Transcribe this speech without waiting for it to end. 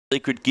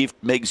Secret Gift,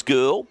 Meg's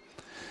Girl.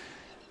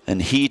 And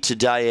Here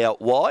Today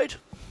out wide.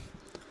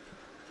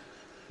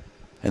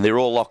 And they're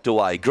all locked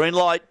away. Green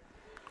light.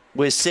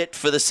 We're set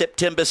for the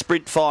September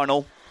Sprint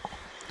Final.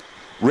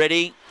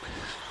 Ready.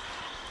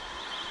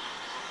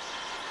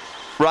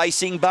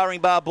 Racing,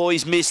 Burring Bar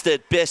Boys missed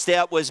it. Best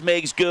out was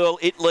Meg's Girl.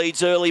 It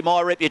leads early.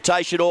 My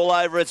Reputation all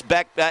over its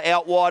back.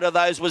 Out wide of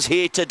those was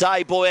Here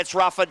Today. Boy, it's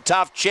rough and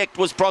tough. Checked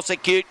was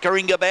Prosecute.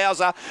 Karinga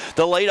Bowser,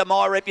 the leader,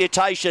 My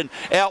Reputation.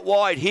 Out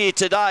wide, Here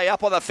Today.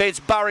 Up on the fence,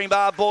 Burring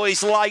Bar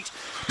Boys late.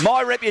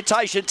 My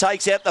Reputation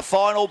takes out the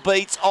final.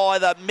 Beats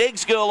either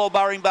Meg's Girl or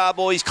Burring Bar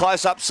Boys.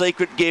 Close up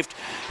Secret Gift.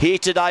 Here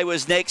Today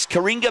was next.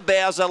 Karinga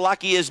Bowser,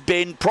 Lucky as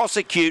Ben.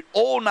 Prosecute,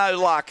 all no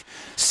luck.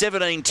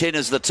 17:10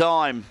 is the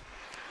time.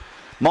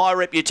 My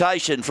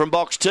Reputation from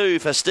box 2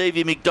 for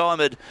Stevie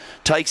McDiarmid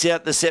takes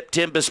out the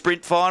September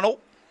Sprint Final.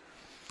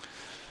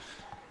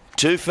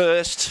 2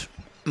 first,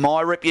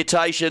 My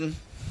Reputation.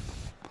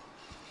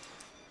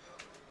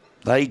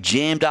 They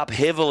jammed up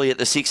heavily at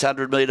the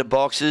 600 metre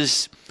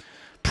boxes.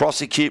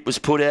 Prosecute was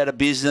put out of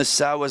business,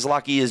 so was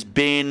Lucky as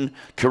Ben.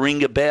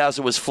 Karinga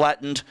Bowser was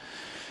flattened.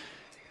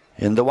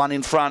 And the one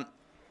in front,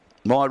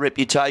 My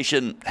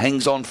Reputation,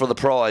 hangs on for the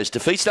prize.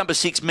 Defeats number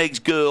 6, Meg's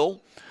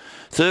Girl.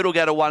 Third will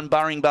go to 1,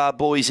 Burring Bar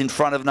Boys, in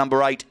front of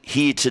number 8,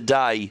 Here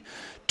Today.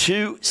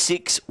 2,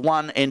 6,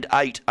 1 and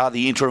 8 are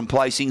the interim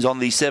placings on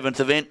the 7th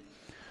event.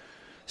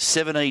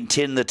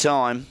 17:10 the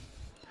time.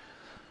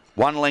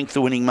 1 length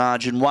the winning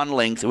margin, 1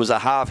 length. It was a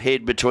half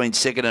head between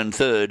second and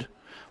third.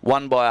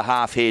 Won by a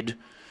half head.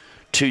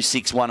 2,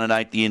 6, 1 and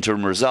 8 the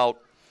interim result.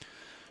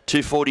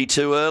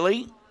 2:42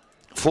 early.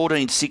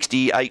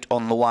 14:68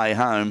 on the way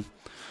home.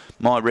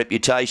 My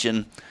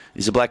Reputation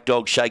is a black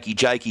dog, Shaky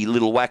Jakey,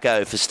 Little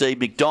Wacko for Steve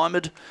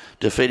McDiarmid,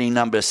 defeating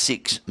number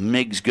 6,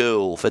 Meg's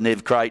Girl for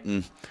Nev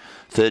Creighton.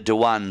 Third to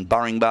 1,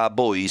 Burring Bar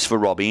Boys for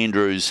Robbie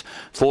Andrews.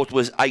 Fourth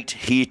was 8,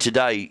 Here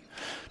Today.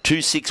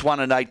 2, 6,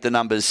 1 and 8 the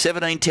numbers.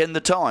 17:10 the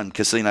time,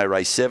 Casino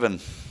Race 7.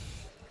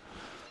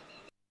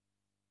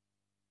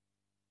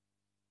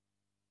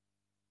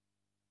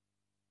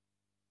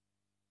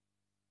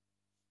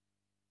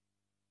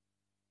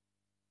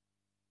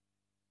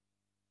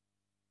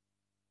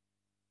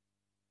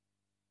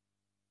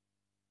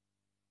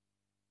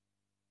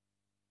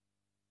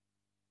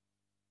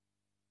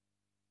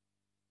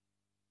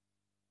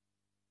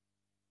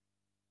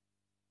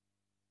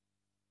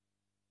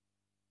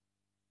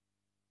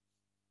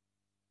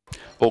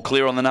 All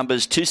clear on the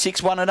numbers 2,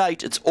 6, 1 and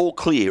 8. It's all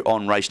clear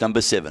on race number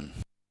 7.